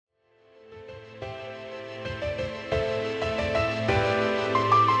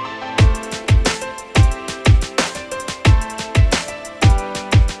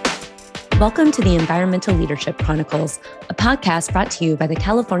Welcome to the Environmental Leadership Chronicles, a podcast brought to you by the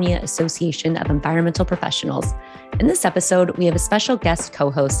California Association of Environmental Professionals. In this episode, we have a special guest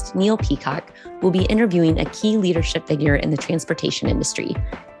co-host, Neil Peacock, who will be interviewing a key leadership figure in the transportation industry.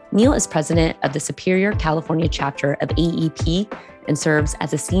 Neil is president of the Superior California chapter of AEP and serves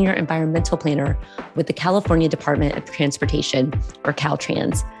as a senior environmental planner with the California Department of Transportation, or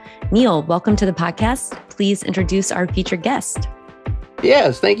Caltrans. Neil, welcome to the podcast. Please introduce our featured guest.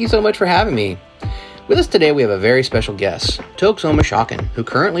 Yes, thank you so much for having me. With us today, we have a very special guest, Tokes Omishakin, who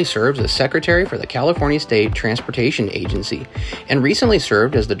currently serves as Secretary for the California State Transportation Agency and recently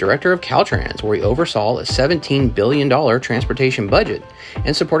served as the Director of Caltrans, where he oversaw a $17 billion transportation budget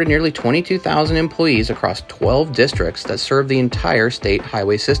and supported nearly 22,000 employees across 12 districts that serve the entire state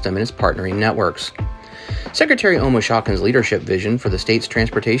highway system and its partnering networks. Secretary Omishakin's leadership vision for the state's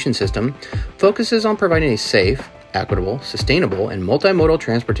transportation system focuses on providing a safe, equitable, sustainable, and multimodal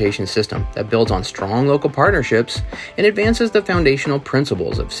transportation system that builds on strong local partnerships and advances the foundational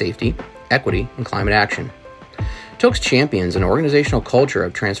principles of safety, equity, and climate action. Tokes champions an organizational culture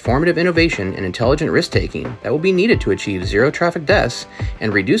of transformative innovation and intelligent risk-taking that will be needed to achieve zero traffic deaths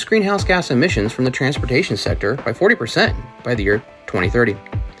and reduce greenhouse gas emissions from the transportation sector by 40% by the year 2030.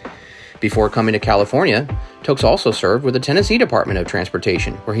 Before coming to California, Tokes also served with the Tennessee Department of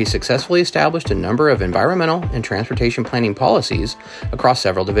Transportation, where he successfully established a number of environmental and transportation planning policies across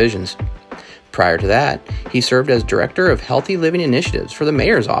several divisions. Prior to that, he served as Director of Healthy Living Initiatives for the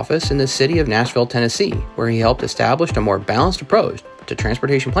Mayor's Office in the city of Nashville, Tennessee, where he helped establish a more balanced approach to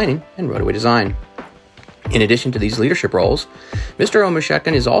transportation planning and roadway design. In addition to these leadership roles, Mr.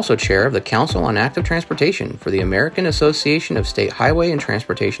 Omishakin is also chair of the Council on Active Transportation for the American Association of State Highway and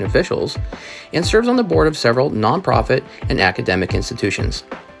Transportation Officials and serves on the board of several nonprofit and academic institutions.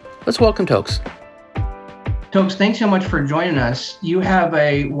 Let's welcome Tokes. Tokes, thanks so much for joining us. You have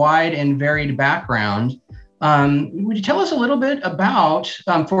a wide and varied background. Would you tell us a little bit about,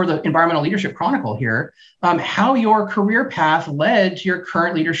 for the Environmental Leadership Chronicle here, how your career path led to your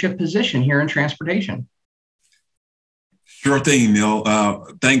current leadership position here in transportation? Sure thing, Neil.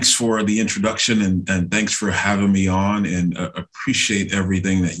 Thanks for the introduction and thanks for having me on, and appreciate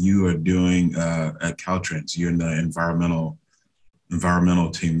everything that you are doing at Caltrans. You're in the environmental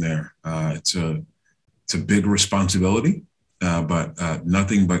team there. It's a big responsibility, but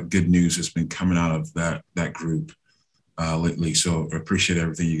nothing but good news has been coming out of that group lately. So I appreciate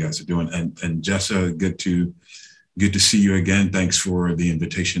everything you guys are doing. And Jessa, good to see you again. Thanks for the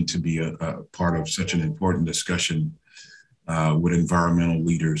invitation to be a part of such an important discussion with environmental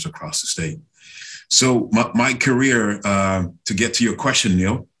leaders across the state. So my career, to get to your question,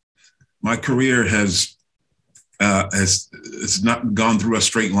 Neil, my career has not gone through a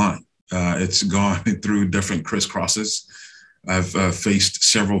straight line. It's gone through different crisscrosses. I've faced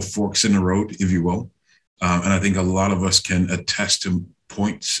several forks in the road, if you will. And I think a lot of us can attest to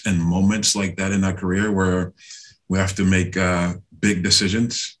points and moments like that in our career where we have to make big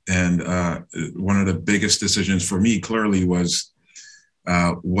decisions. And one of the biggest decisions for me clearly was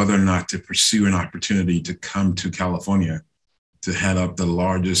whether or not to pursue an opportunity to come to California to head up the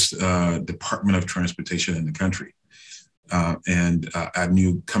largest Department of Transportation in the country. And I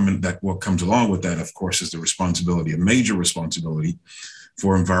knew that what comes along with that, of course, is the responsibility, a major responsibility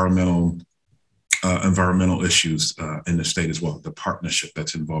for environmental issues in the state as well, the partnership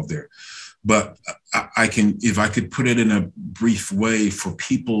that's involved there. But if I could put it in a brief way for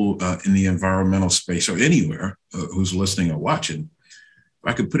people in the environmental space or anywhere who's listening or watching, if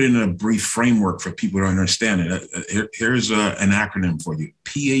I could put it in a brief framework for people to understand it, here's an acronym for you: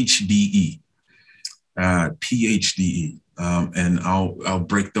 PHDE. PHDE. And I'll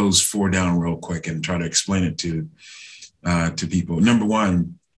break those four down real quick and try to explain it to people. Number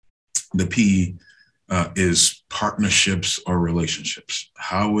one, the P is partnerships or relationships.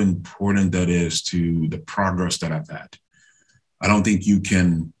 How important that is to the progress that I've had. I don't think you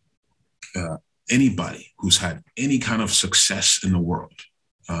can, anybody who's had any kind of success in the world,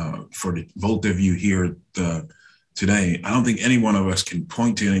 for both of you here today, I don't think any one of us can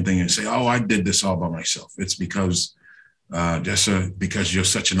point to anything and say, oh, I did this all by myself. It's because you're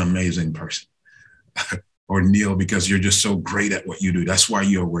such an amazing person. Or Neil, because you're just so great at what you do. That's why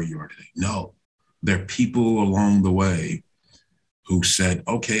you're where you are today. No. There are people along the way who said,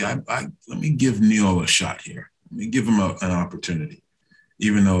 okay, let me give Neil a shot here. Let me give him an opportunity,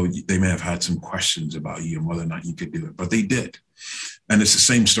 even though they may have had some questions about you and whether or not you could do it, but they did. And it's the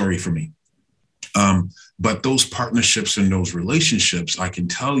same story for me. But those partnerships and those relationships, I can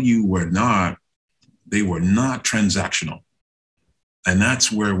tell you they were not transactional. And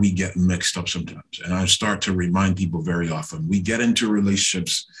that's where we get mixed up sometimes. And I start to remind people very often, we get into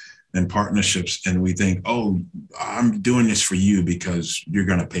relationships and partnerships, and we think, oh, I'm doing this for you because you're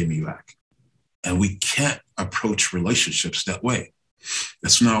going to pay me back. And we can't approach relationships that way.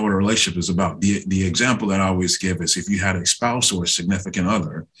 That's not what a relationship is about. The example that I always give is if you had a spouse or a significant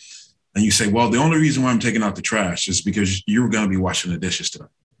other, and you say, well, the only reason why I'm taking out the trash is because you're going to be washing the dishes tonight.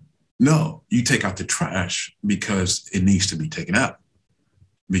 No, you take out the trash because it needs to be taken out.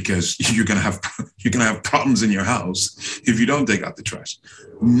 Because you're gonna have problems in your house if you don't take out the trash,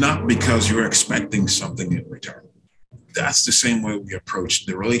 not because you're expecting something in return. That's the same way we approach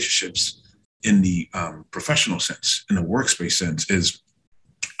the relationships in the professional sense, in the workspace sense. Is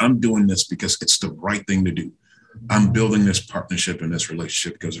I'm doing this because it's the right thing to do. I'm building this partnership and this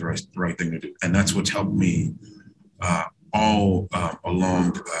relationship because it's the right thing to do, and that's what's helped me all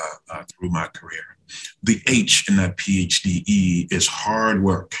along through my career. The H in that PhDE is hard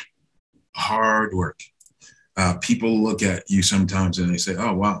work. Hard work. People look at you sometimes and they say,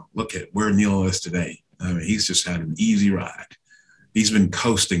 oh, wow, look at where Neil is today. I mean, he's just had an easy ride. He's been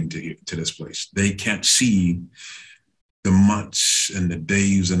coasting to this place. They can't see the months and the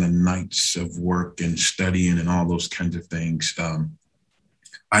days and the nights of work and studying and all those kinds of things.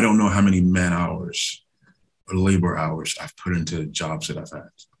 I don't know how many man hours or labor hours I've put into the jobs that I've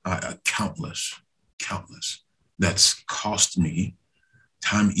had. Countless. That's cost me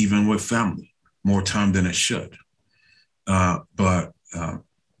time, even with family, more time than it should. But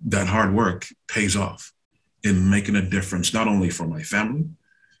that hard work pays off in making a difference, not only for my family,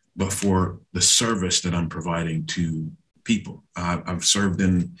 but for the service that I'm providing to people. I've served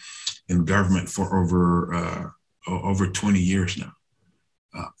in government for over 20 years now.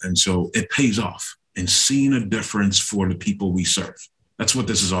 And so it pays off in seeing a difference for the people we serve. That's what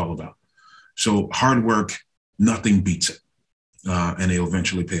this is all about. So hard work, nothing beats it, and it'll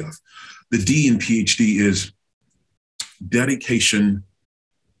eventually pay off. The D in PhD is dedication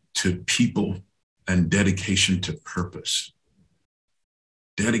to people and dedication to purpose.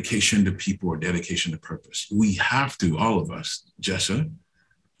 Dedication to people or dedication to purpose. We have to, all of us, Jessa,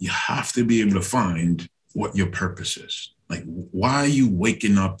 you have to be able to find what your purpose is. Like, why are you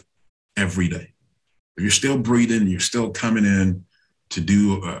waking up every day? If you're still breathing, you're still coming in to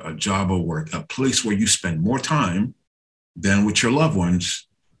do a job or work, a place where you spend more time than with your loved ones,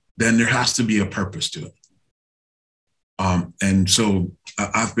 then there has to be a purpose to it. And so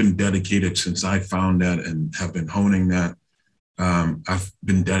I've been dedicated since I found that and have been honing that. I've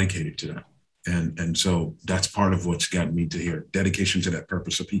been dedicated to that. And so that's part of what's gotten me to here, dedication to that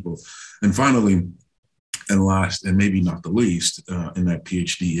purpose of people. And finally, and last, and maybe not the least, in that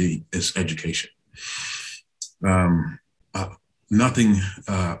PhD is education.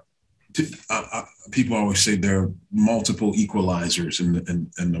 People always say there are multiple equalizers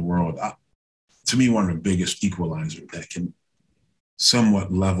in the world. To me, one of the biggest equalizers that can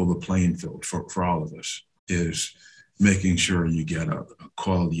somewhat level the playing field for all of us is making sure you get a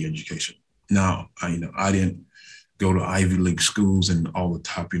quality education. Now, I didn't go to Ivy League schools and all the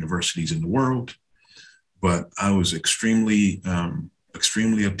top universities in the world, but I was extremely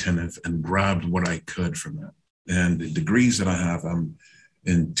attentive and grabbed what I could from that. And the degrees that I have, I'm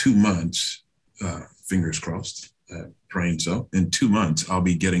in 2 months, fingers crossed, praying so, in 2 months, I'll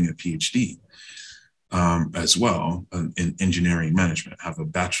be getting a PhD as well in engineering management. I have a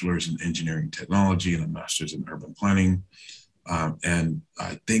bachelor's in engineering technology and a master's in urban planning. And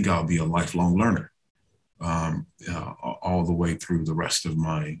I think I'll be a lifelong learner all the way through the rest of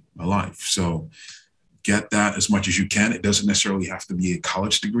my life. So get that as much as you can. It doesn't necessarily have to be a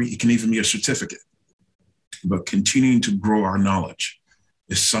college degree. It can even be a certificate. But continuing to grow our knowledge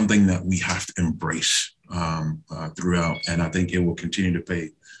is something that we have to embrace throughout. And I think it will continue to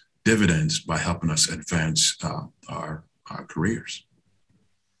pay dividends by helping us advance our careers.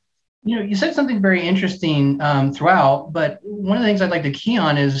 You said something very interesting throughout, but one of the things I'd like to key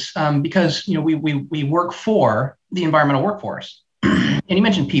on is because we work for the environmental workforce, and you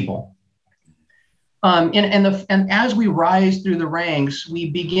mentioned people. And as we rise through the ranks,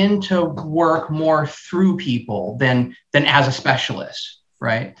 we begin to work more through people than as a specialist,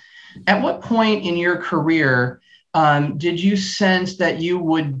 right? At what point in your career did you sense that you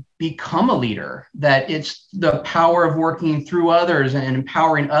would become a leader, that it's the power of working through others and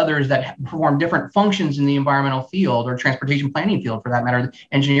empowering others that perform different functions in the environmental field or transportation planning field for that matter, the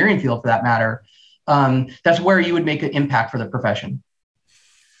engineering field for that matter, that's where you would make an impact for the profession?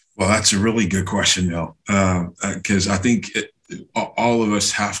 Well, that's a really good question, Neil, because I think all of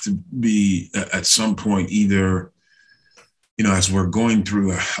us have to be at some point either, as we're going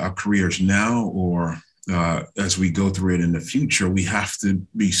through our careers now or as we go through it in the future, we have to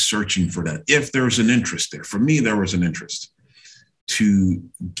be searching for that. If there's an interest there, for me, there was an interest to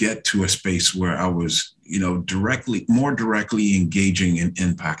get to a space where I was, more directly engaging and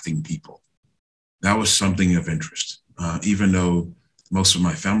impacting people. That was something of interest, even though most of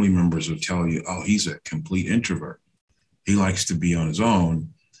my family members would tell you, oh, he's a complete introvert. He likes to be on his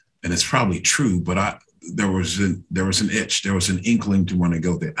own. And it's probably true, but there was an itch, there was an inkling to want to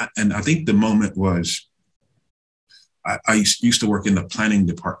go there. And I think the moment was, I used to work in the planning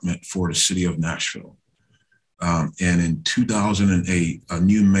department for the city of Nashville. And in 2008, a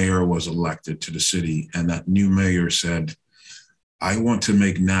new mayor was elected to the city. And that new mayor said, I want to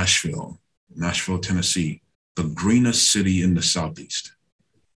make Nashville, Tennessee, the greenest city in the Southeast.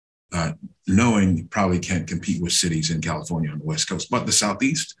 Knowing you probably can't compete with cities in California on the West Coast, but the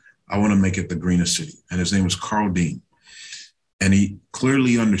Southeast, I want to make it the greenest city. And his name was Carl Dean. And he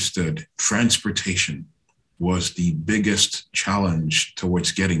clearly understood transportation was the biggest challenge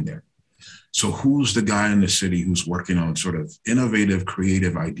towards getting there. So who's the guy in the city who's working on sort of innovative,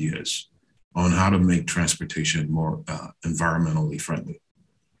 creative ideas on how to make transportation more environmentally friendly?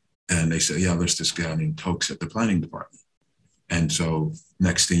 And they said, yeah, there's this guy named Tokes at the planning department. And so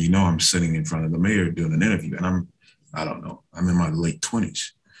next thing you know, I'm sitting in front of the mayor doing an interview, and I'm in my late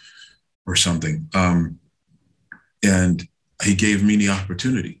 20s or something. And he gave me the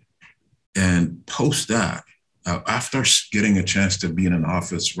opportunity. And post that, after getting a chance to be in an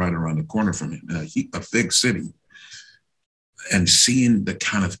office right around the corner from him, a big city, and seeing the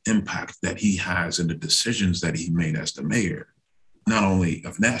kind of impact that he has and the decisions that he made as the mayor, not only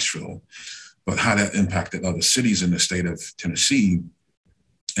of Nashville, but how that impacted other cities in the state of Tennessee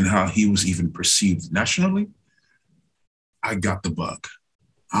and how he was even perceived nationally, I got the bug.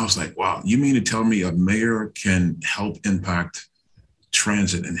 I was like, wow, you mean to tell me a mayor can help impact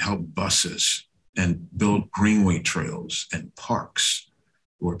transit and help buses and build greenway trails and parks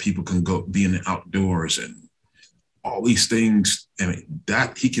where people can go be in the outdoors and all these things.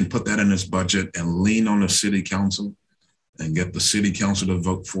 That he can put that in his budget and lean on the city council and get the city council to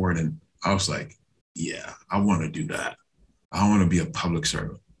vote for it. And I was like, yeah, I want to do that. I want to be a public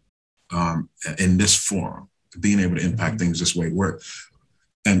servant in this forum, being able to impact things this way.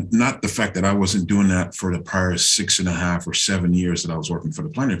 And not the fact that I wasn't doing that for the prior 6.5 or 7 years that I was working for the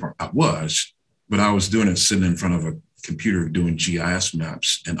planning department. I was, but I was doing it sitting in front of a computer doing GIS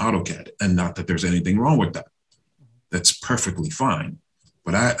maps and AutoCAD. And not that there's anything wrong with that. That's perfectly fine.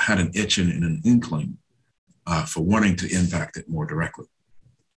 But I had an itch and an inkling for wanting to impact it more directly.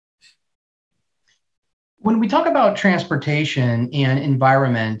 When we talk about transportation and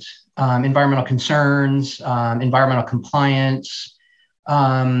environment, environmental concerns, environmental compliance,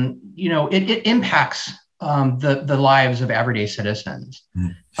 it impacts the lives of everyday citizens.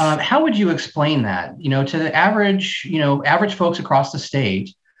 How would you explain that? To the average folks across the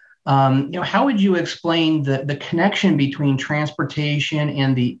state, how would you explain the connection between transportation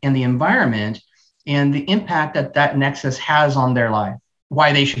and the environment and the impact that nexus has on their life?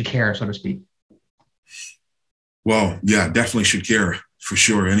 Why they should care, so to speak? Well, yeah, definitely should care for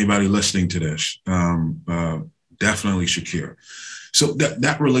sure. Anybody listening to this definitely should care. So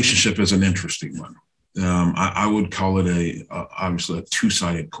that relationship is an interesting one. I would call it obviously a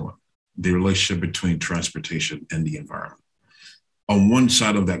two-sided coin, the relationship between transportation and the environment. On one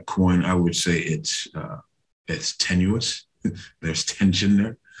side of that coin, I would say it's tenuous. There's tension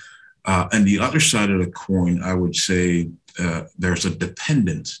there. And the other side of the coin, I would say there's a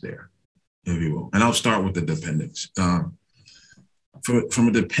dependence there, if you will. And I'll start with the dependence. From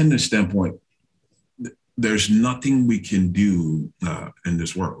a dependence standpoint, there's nothing we can do in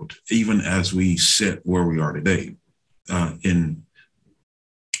this world, even as we sit where we are today in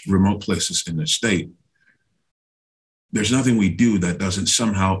remote places in the state. There's nothing we do that doesn't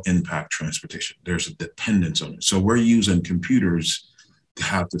somehow impact transportation. There's a dependence on it. So we're using computers to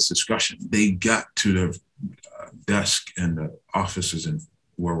have this discussion. They got to the desk and the offices and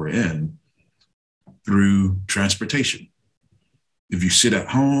where we're in through transportation. If you sit at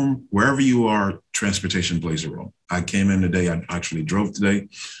home, wherever you are, transportation plays a role. I came in today. I actually drove today.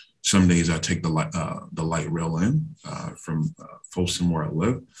 Some days I take the light rail in from Folsom, where I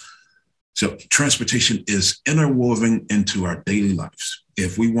live. So transportation is interwoven into our daily lives.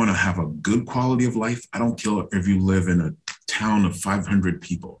 If we want to have a good quality of life, I don't care if you live in a town of 500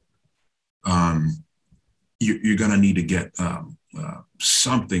 people. You're going to need to get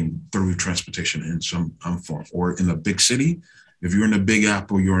something through transportation in some form. Or in a big city, if you're in the Big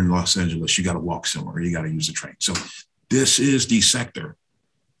Apple, you're in Los Angeles, you got to walk somewhere, you got to use a train. So this is the sector,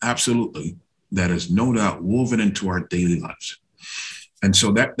 absolutely, that is no doubt woven into our daily lives. And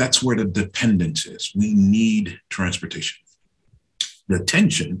so that's where the dependence is. We need transportation. The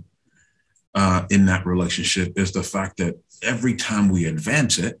tension in that relationship is the fact that every time we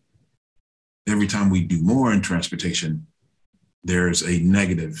advance it, every time we do more in transportation, there's a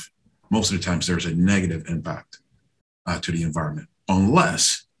negative, most of the times there's a negative impact to the environment,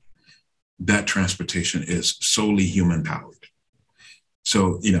 unless that transportation is solely human powered.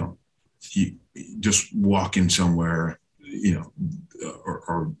 So, you just walking somewhere,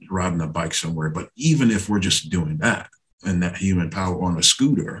 or riding a bike somewhere. But even if we're just doing that and that human power on a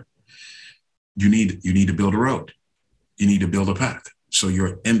scooter, you need to build a road. You need to build a path. So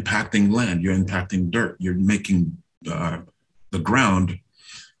you're impacting land, you're impacting dirt, you're making the ground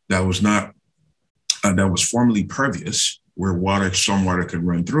that was formerly pervious, where stormwater could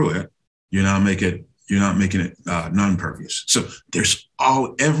run through it. You're not making it non-pervious. So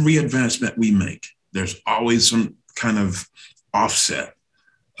every advancement we make, there's always some kind of offset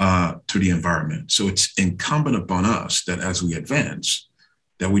to the environment. So it's incumbent upon us that as we advance,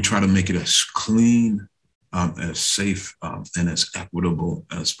 that we try to make it as clean, as safe, and as equitable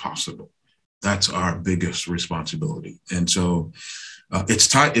as possible. That's our biggest responsibility. And so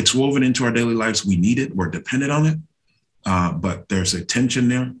it's woven into our daily lives. We need it. We're dependent on it. But there's a tension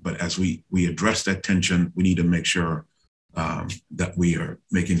there. But as we address that tension, we need to make sure that we are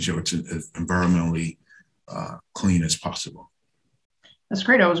making sure it's as environmentally clean as possible. That's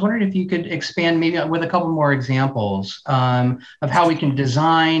great. I was wondering if you could expand maybe with a couple more examples of how we can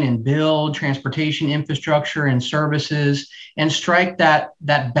design and build transportation infrastructure and services and strike that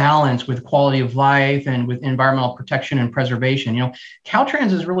balance with quality of life and with environmental protection and preservation.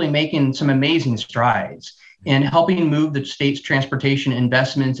 Caltrans is really making some amazing strides in helping move the state's transportation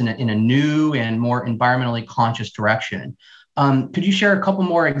investments in a new and more environmentally conscious direction. Could you share a couple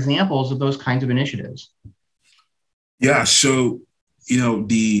more examples of those kinds of initiatives? Yeah, so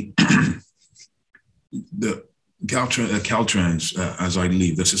the Caltrans, as I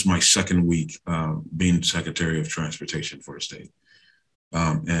leave, this is my second week being Secretary of Transportation for the state.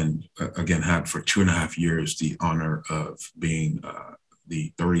 And again, had for 2.5 years the honor of being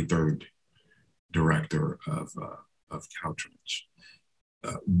the 33rd director of Caltrans.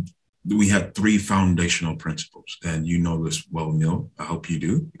 We had 3 foundational principles, and you know this well, Neil. I hope you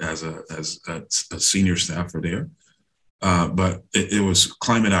do, as a senior staffer there. But it was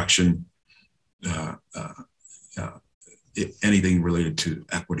climate action, anything related to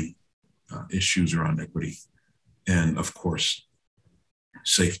equity, issues around equity, and of course,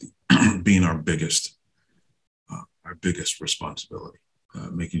 safety being our biggest responsibility,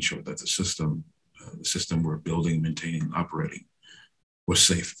 making sure that the system we're building, maintaining, operating was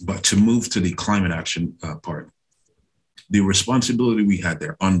safe. But to move to the climate action part, the responsibility we had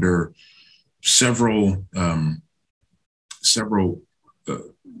there under several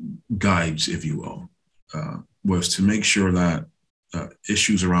guides, if you will, was to make sure that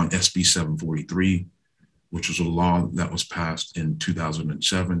issues around SB 743, which was a law that was passed in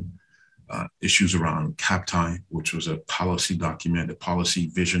 2007, issues around CAPTI, which was a policy document, a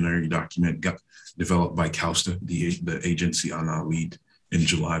policy visionary document developed by CAUSTA, the agency on our lead in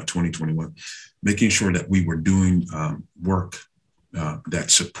July of 2021, making sure that we were doing work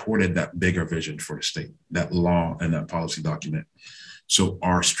that supported that bigger vision for the state, that law and that policy document. So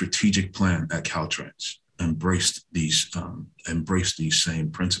our strategic plan at Caltrans embraced these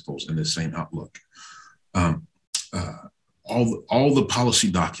same principles and the same outlook. All the policy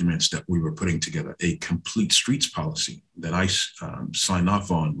documents that we were putting together, a complete streets policy that I signed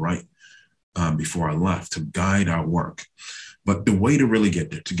off on right before I left to guide our work. But the way to really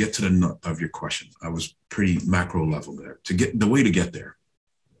get there, to get to the nut of your question, I was pretty macro level there. The way to get there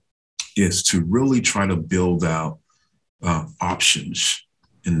is to really try to build out options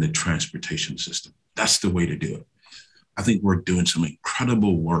in the transportation system. That's the way to do it. I think we're doing some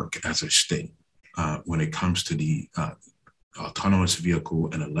incredible work as a state when it comes to the autonomous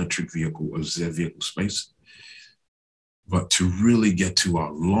vehicle and electric vehicle or ZEV vehicle space. But to really get to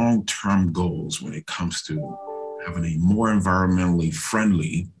our long-term goals when it comes to having a more environmentally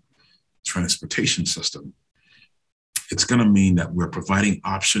friendly transportation system, it's going to mean that we're providing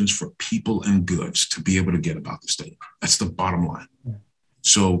options for people and goods to be able to get about the state. That's the bottom line. Yeah.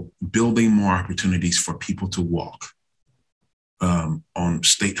 So building more opportunities for people to walk on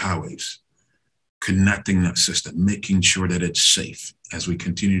state highways, connecting that system, making sure that it's safe as we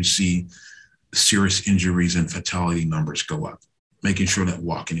continue to see serious injuries and fatality numbers go up, making sure that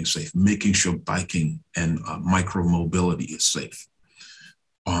walking is safe, making sure biking and micro mobility is safe.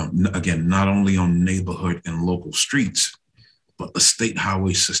 Again, not only on neighborhood and local streets, but the state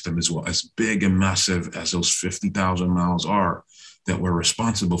highway system as well, as big and massive as those 50,000 miles are that we're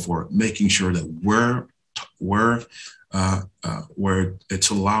responsible for, making sure that where it's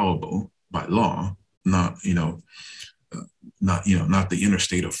allowable, by law, not not the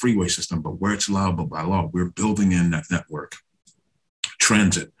interstate or freeway system, but where it's allowable by law, we're building in that network,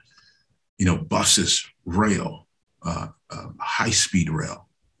 transit, buses, rail, high-speed rail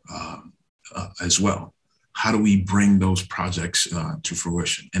as well. How do we bring those projects to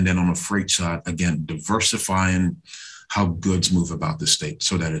fruition? And then on the freight side, again, diversifying how goods move about the state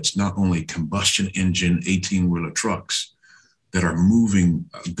so that it's not only combustion engine 18-wheeler trucks that are moving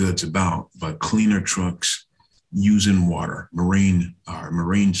goods about, but cleaner trucks using water, marine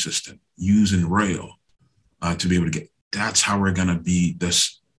system, using rail to be able to get. That's how we're going to be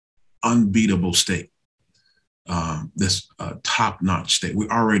this unbeatable state, this top-notch state. We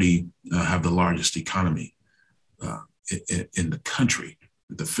already have the largest economy in the country,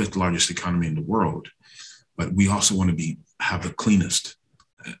 the fifth largest economy in the world, but we also want to have the cleanest,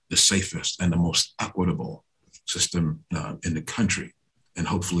 the safest, and the most equitable system in the country, and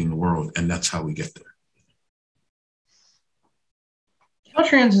hopefully in the world, and that's how we get there.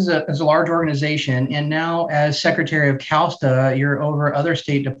 Caltrans is a large organization, and now as Secretary of CalSTA, you're over other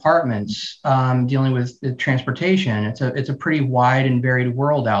state departments dealing with transportation. It's a pretty wide and varied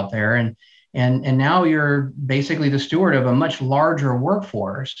world out there, and now you're basically the steward of a much larger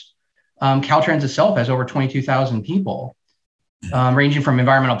workforce. Caltrans itself has over 22,000 people, ranging from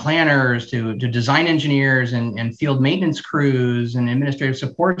environmental planners to design engineers and field maintenance crews and administrative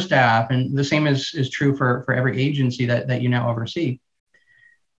support staff, and the same is true for every agency that you now oversee.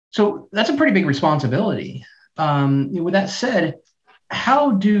 So that's a pretty big responsibility. With that said,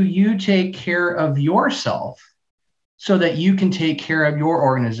 how do you take care of yourself so that you can take care of your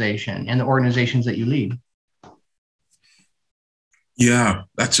organization and the organizations that you lead? Yeah,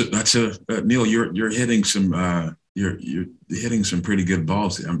 that's a Neil. You're hitting some you're hitting some pretty good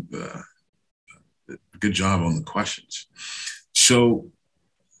balls. Good job on the questions. So,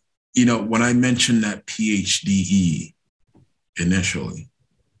 when I mentioned that PhDE initially,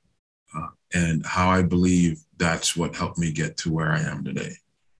 and how I believe that's what helped me get to where I am today.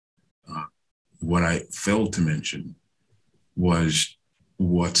 What I failed to mention was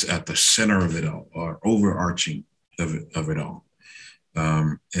what's at the center of it all, or overarching of it all.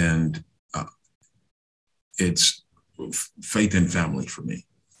 And it's faith and family for me.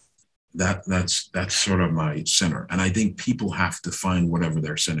 That's sort of my center. And I think people have to find whatever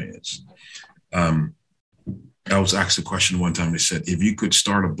their center is. I was asked a question one time. They said, if you could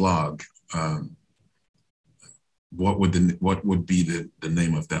start a blog, what would be the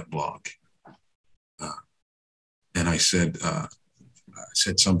name of that blog? And I said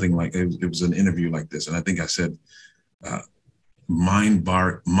something like, it was an interview like this, and I think I said, Mind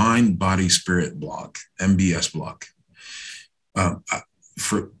Body Spirit blog, MBS blog. And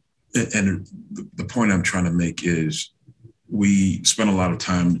the point I'm trying to make is, we spend a lot of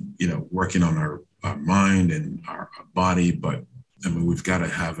time, working on our mind and our body, but I mean, we've got to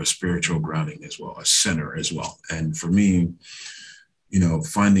have a spiritual grounding as well, a center as well. And for me,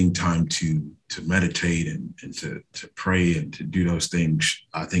 finding time to meditate and to pray and to do those things,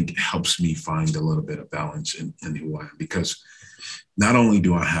 I think helps me find a little bit of balance in who I am. Because not only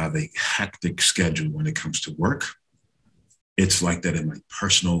do I have a hectic schedule when it comes to work, it's like that in my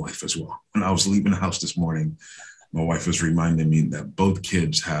personal life as well. When I was leaving the house this morning, my wife was reminding me that both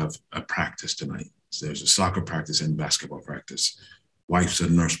kids have a practice tonight. So there's a soccer practice and basketball practice. Wife's a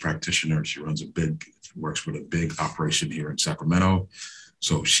nurse practitioner. She works with a big operation here in Sacramento.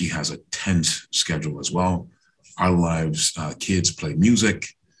 So she has a tense schedule as well. Our lives, kids play music.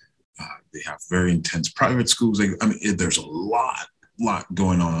 They have very intense private schools. There's a lot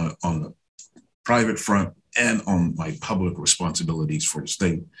going on the private front and on my public responsibilities for the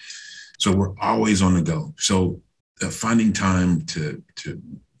state. So we're always on the go. So finding time to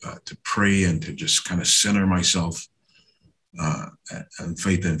pray and to just kind of center myself and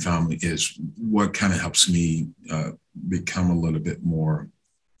faith and family is what kind of helps me become a little bit more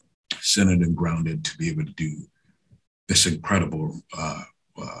centered and grounded to be able to do this incredible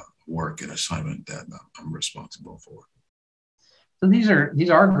work and assignment that I'm responsible for. So these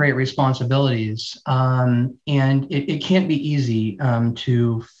are great responsibilities, and it can't be easy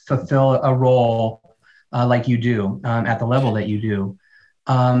to fulfill a role like you do at the level that you do.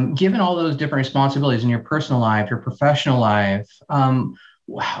 Given all those different responsibilities in your personal life, your professional life,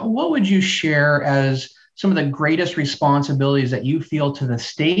 what would you share as some of the greatest responsibilities that you feel to the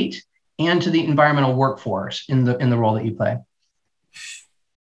state and to the environmental workforce in the role that you play?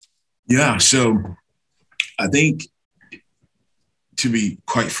 Yeah, so I think, to be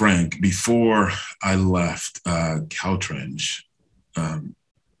quite frank, before I left Caltrans,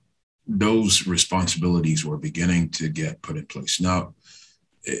 those responsibilities were beginning to get put in place. Now,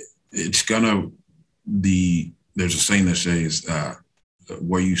 it's gonna be, there's a saying that says,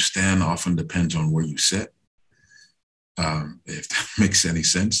 where you stand often depends on where you sit, if that makes any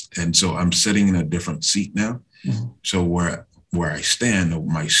sense. And so I'm sitting in a different seat now. Mm-hmm. So where I stand,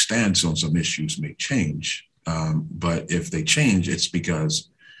 my stance on some issues may change. But if they change, it's because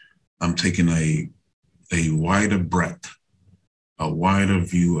I'm taking a wider breadth, a wider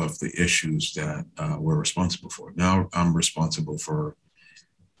view of the issues that we're responsible for. Now I'm responsible for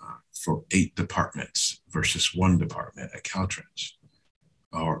 8 departments versus 1 department at Caltrans,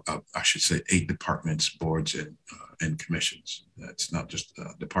 or I should say 8 departments, boards, and commissions. That's not just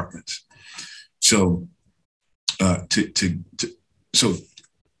departments. So so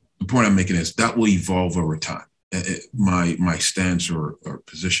the point I'm making is that will evolve over time. My stance or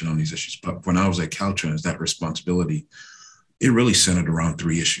position on these issues. But when I was at Caltrans, that responsibility, it really centered around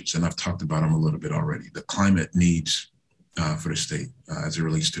 3 issues. And I've talked about them a little bit already. The climate needs for the state as it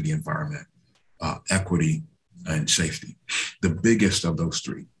relates to the environment, equity, and safety. The biggest of those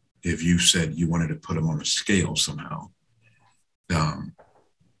 3, if you said you wanted to put them on a scale somehow,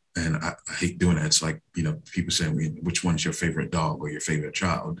 and I hate doing that. It's like, people saying, which one's your favorite dog or your favorite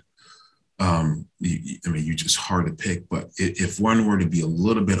child? You just hard to pick, but if one were to be a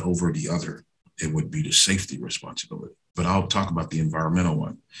little bit over the other, it would be the safety responsibility. But I'll talk about the environmental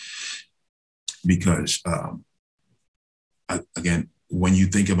one because, again, when you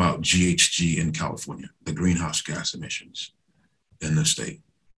think about GHG in California, the greenhouse gas emissions in the state,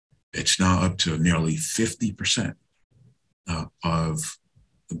 it's now up to nearly 50% of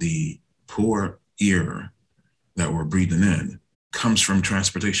the poor air that we're breathing in comes from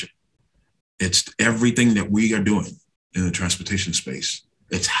transportation. It's everything that we are doing in the transportation space.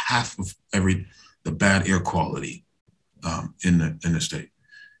 It's half of the bad air quality in the state.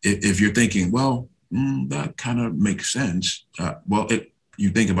 If you're thinking, well, that kind of makes sense. You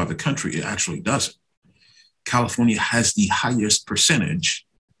think about the country, it actually doesn't. California has the highest percentage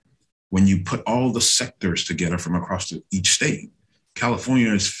when you put all the sectors together from across each state. California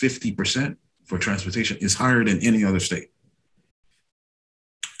is 50% for transportation, is higher than any other state.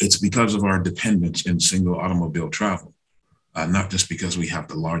 It's because of our dependence in single automobile travel, not just because we have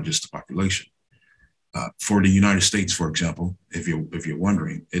the largest population. For the United States, for example, if you're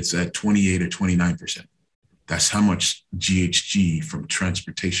wondering, it's at 28 or 29%. That's how much GHG from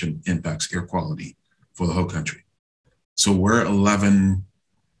transportation impacts air quality for the whole country. So we're 11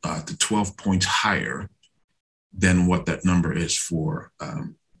 to 12 points higher than what that number is for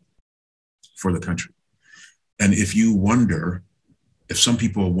the country. And if you wonder, if some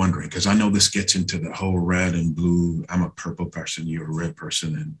people are wondering, because I know this gets into the whole red and blue, I'm a purple person, you're a red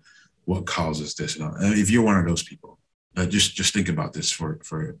person, and what causes this? And if you're one of those people, just think about this for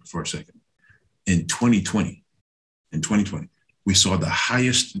a second. In 2020, we saw the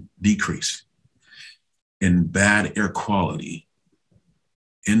highest decrease in bad air quality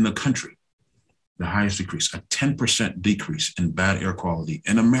in the country. The highest decrease, a 10% decrease in bad air quality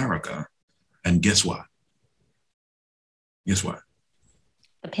in America. And guess what? Guess what?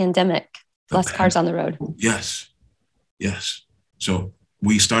 The pandemic, less cars on the road. Yes. So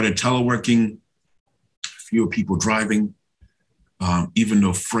we started teleworking, fewer people driving, even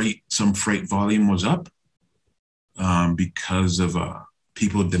though some freight volume was up because of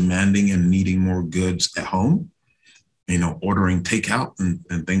people demanding and needing more goods at home, ordering takeout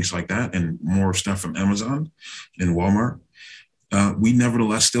and things like that, and more stuff from Amazon and Walmart. We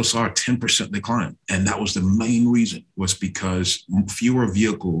nevertheless still saw a 10% decline. And that was the main reason, was because fewer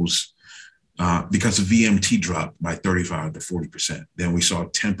vehicles, because the VMT dropped by 35 to 40%, then we saw a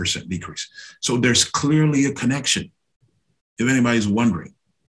 10% decrease. So there's clearly a connection, if anybody's wondering,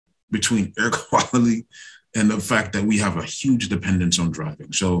 between air quality and the fact that we have a huge dependence on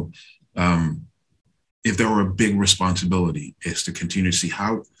driving. So if there were a big responsibility, is to continue to see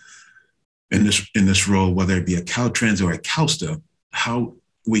how, in this role, whether it be at Caltrans or at CalSTA, how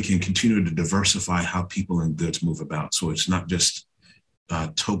we can continue to diversify how people and goods move about. So it's not just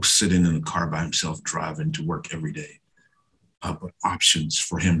Toke sitting in the car by himself driving to work every day, but options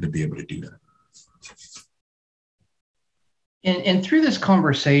for him to be able to do that. And through this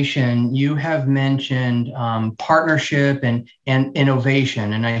conversation, you have mentioned partnership and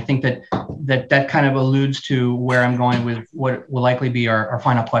innovation. And I think that kind of alludes to where I'm going with what will likely be our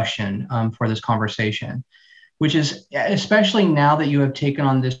final question for this conversation, which is, especially now that you have taken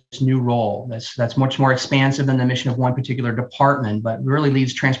on this new role that's much more expansive than the mission of one particular department, but really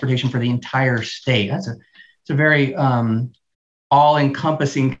leads transportation for the entire state. It's a very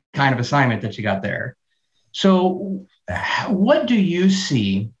all-encompassing kind of assignment that you got there. So what do you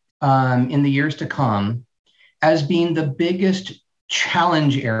see in the years to come as being the biggest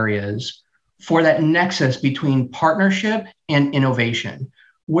challenge areas for that nexus between partnership and innovation?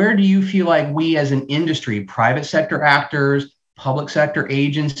 Where do you feel like we as an industry, private sector actors, public sector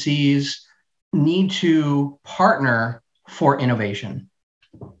agencies, need to partner for innovation?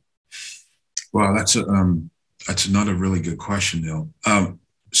 Well, that's another really good question, Neil.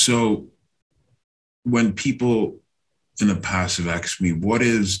 So when people in the past have asked me, what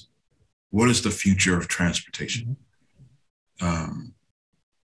is the future of transportation?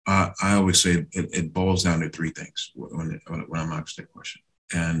 I always say it boils down to three things when I'm asked that question.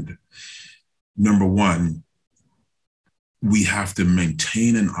 And number one, we have to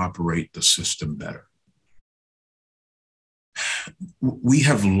maintain and operate the system better. We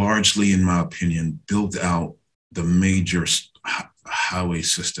have largely, in my opinion, built out the major highway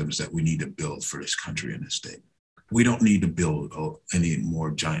systems that we need to build for this country and this state. We don't need to build any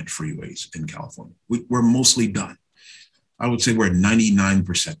more giant freeways in California. We're mostly done. I would say we're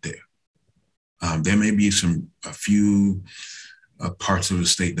 99% there. There may be a few parts of the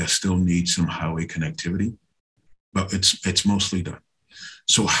state that still need some highway connectivity, but it's mostly done.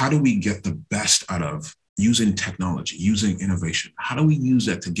 So how do we get the best out of using technology, using innovation? How do we use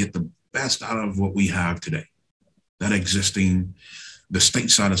that to get the best out of what we have today? That existing, the state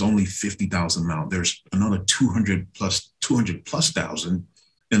side is only 50,000 miles. There's another 200 plus thousand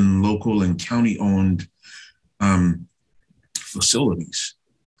in local and county owned facilities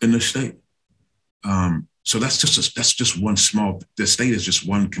in the state. So that's just one small, the state is just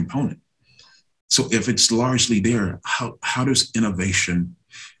one component. So if it's largely there, how does innovation,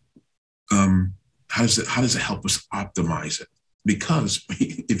 how does it help us optimize it? Because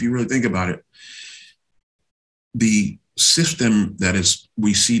if you really think about it, the system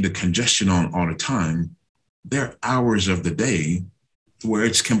we see the congestion on all the time, there are hours of the day where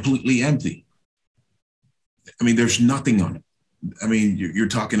it's completely empty. I mean, there's nothing on it. I mean, you're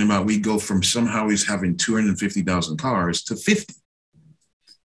talking about we go from some highways having 250,000 cars to 50.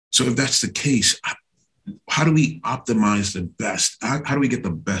 So if that's the case, how do we optimize the best? How do we get the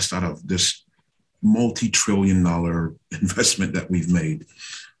best out of this multi-trillion-dollar investment that we've made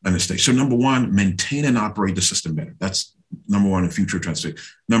in the state? So number one, maintain and operate the system better. That's number one in future transportation.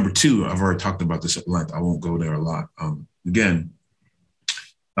 Number two, I've already talked about this at length. I won't go there a lot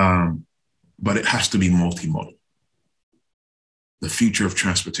but it has to be multimodal. The future of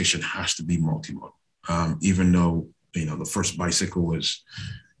transportation has to be multimodal. Even though, the first bicycle was,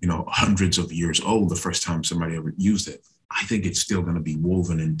 hundreds of years old, the first time somebody ever used it, I think it's still going to be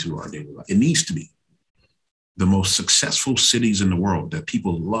woven into our daily life. It needs to be. The most successful cities in the world that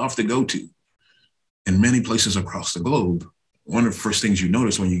people love to go to in many places across the globe, one of the first things you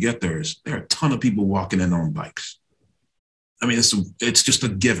notice when you get there is there are a ton of people walking in on bikes. I mean, it's just a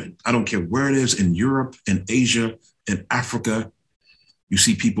given. I don't care where it is, in Europe, in Asia, in Africa, you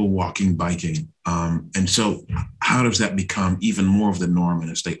see people walking, biking. And so how does that become even more of the norm in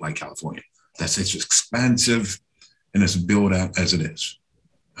a state like California? It's expansive and it's built out as it is.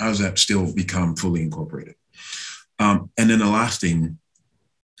 How does that still become fully incorporated? And then the last thing,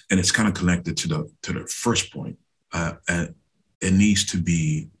 and it's kind of connected to the first point, it needs to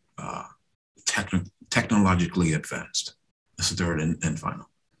be technologically advanced. That's the third and final.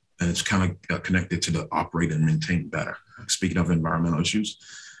 And it's kind of connected to the operate and maintain better. Speaking of environmental issues,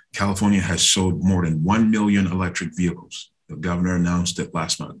 California has sold more than 1 million electric vehicles. The governor announced it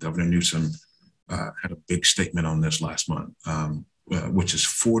last month. Governor Newsom had a big statement on this last month, which is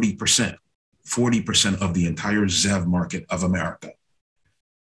 40% of the entire ZEV market of America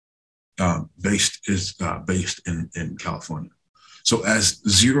based in California. So as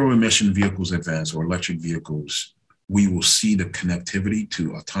zero emission vehicles advance, or electric vehicles, we will see the connectivity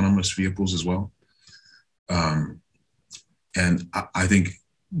to autonomous vehicles as well. And I think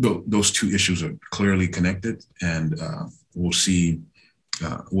those two issues are clearly connected, and we'll see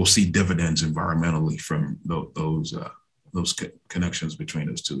dividends environmentally from those connections between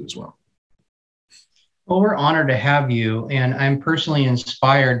those two as well. Well, we're honored to have you, and I'm personally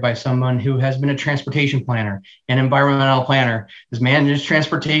inspired by someone who has been a transportation planner, an environmental planner, has managed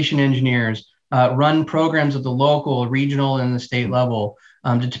transportation engineers, run programs at the local, regional, and the state level,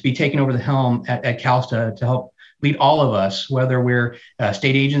 to be taken over the helm at CalSTA to help lead all of us, whether we're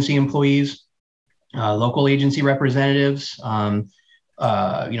state agency employees, local agency representatives,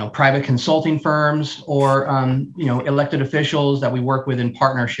 private consulting firms, or elected officials that we work with in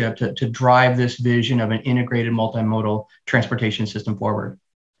partnership to drive this vision of an integrated multimodal transportation system forward.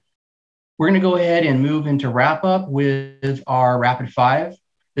 We're going to go ahead and move into wrap up with our rapid five.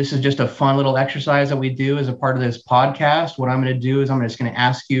 This is just a fun little exercise that we do as a part of this podcast. What I'm going to do is I'm just going to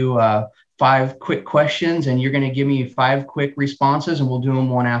ask you 5 quick questions, and you're going to give me 5 quick responses, and we'll do them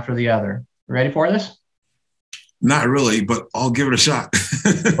one after the other. Ready for this? Not really, but I'll give it a shot.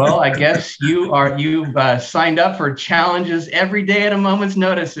 Well, I guess you've signed up for challenges every day at a moment's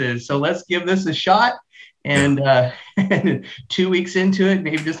notices. So let's give this a shot. And 2 weeks into it,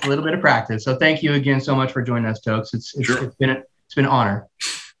 maybe just a little bit of practice. So thank you again so much for joining us, Tokes. It's been an honor.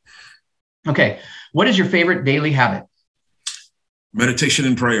 Okay, what is your favorite daily habit? Meditation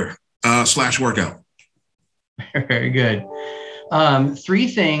and prayer / workout. Very good. 3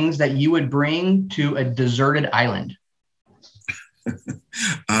 things that you would bring to a deserted island.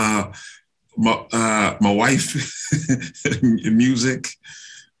 My wife, music,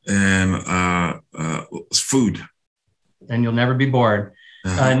 and food. And you'll never be bored.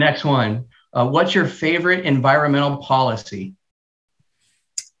 Next one. What's your favorite environmental policy?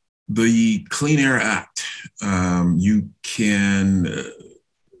 The Clean Air Act. You can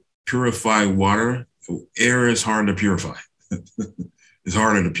purify water. Air is hard to purify. It's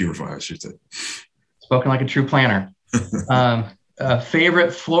harder to purify, I should say. Spoken like a true planner.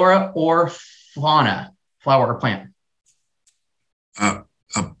 Favorite flora or fauna, flower or plant? A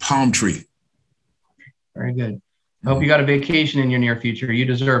palm tree. Very good. I hope you got a vacation in your near future. You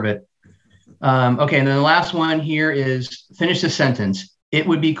deserve it. Okay, and then the last one here is finish the sentence. It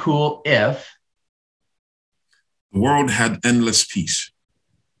would be cool if the world had endless peace.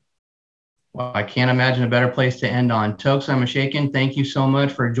 Well, I can't imagine a better place to end on. Tokes Omishakin, thank you so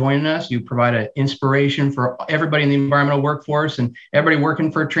much for joining us. You provide an inspiration for everybody in the environmental workforce and everybody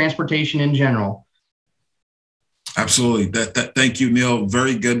working for transportation in general. Absolutely. Thank you, Neil.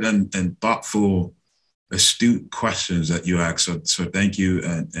 Very good and thoughtful, astute questions that you asked. So thank you.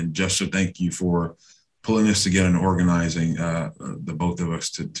 And Jessica, thank you for pulling this together and organizing the both of us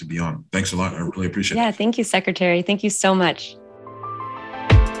to be on. Thanks a lot. I really appreciate it. Yeah, thank you, Secretary. Thank you so much.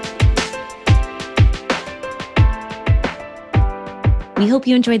 We hope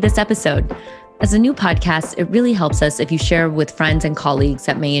you enjoyed this episode. As a new podcast, it really helps us if you share with friends and colleagues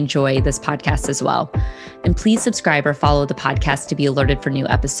that may enjoy this podcast as well. And please subscribe or follow the podcast to be alerted for new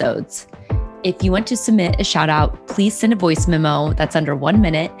episodes. If you want to submit a shout out, please send a voice memo that's under 1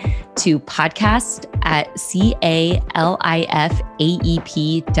 minute to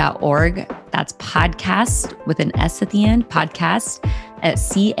podcast@califAEP.org. That's podcast with an S at the end,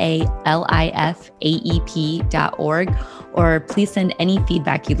 podcast@califAEP.org. Or please send any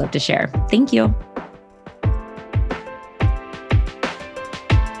feedback you'd love to share. Thank you.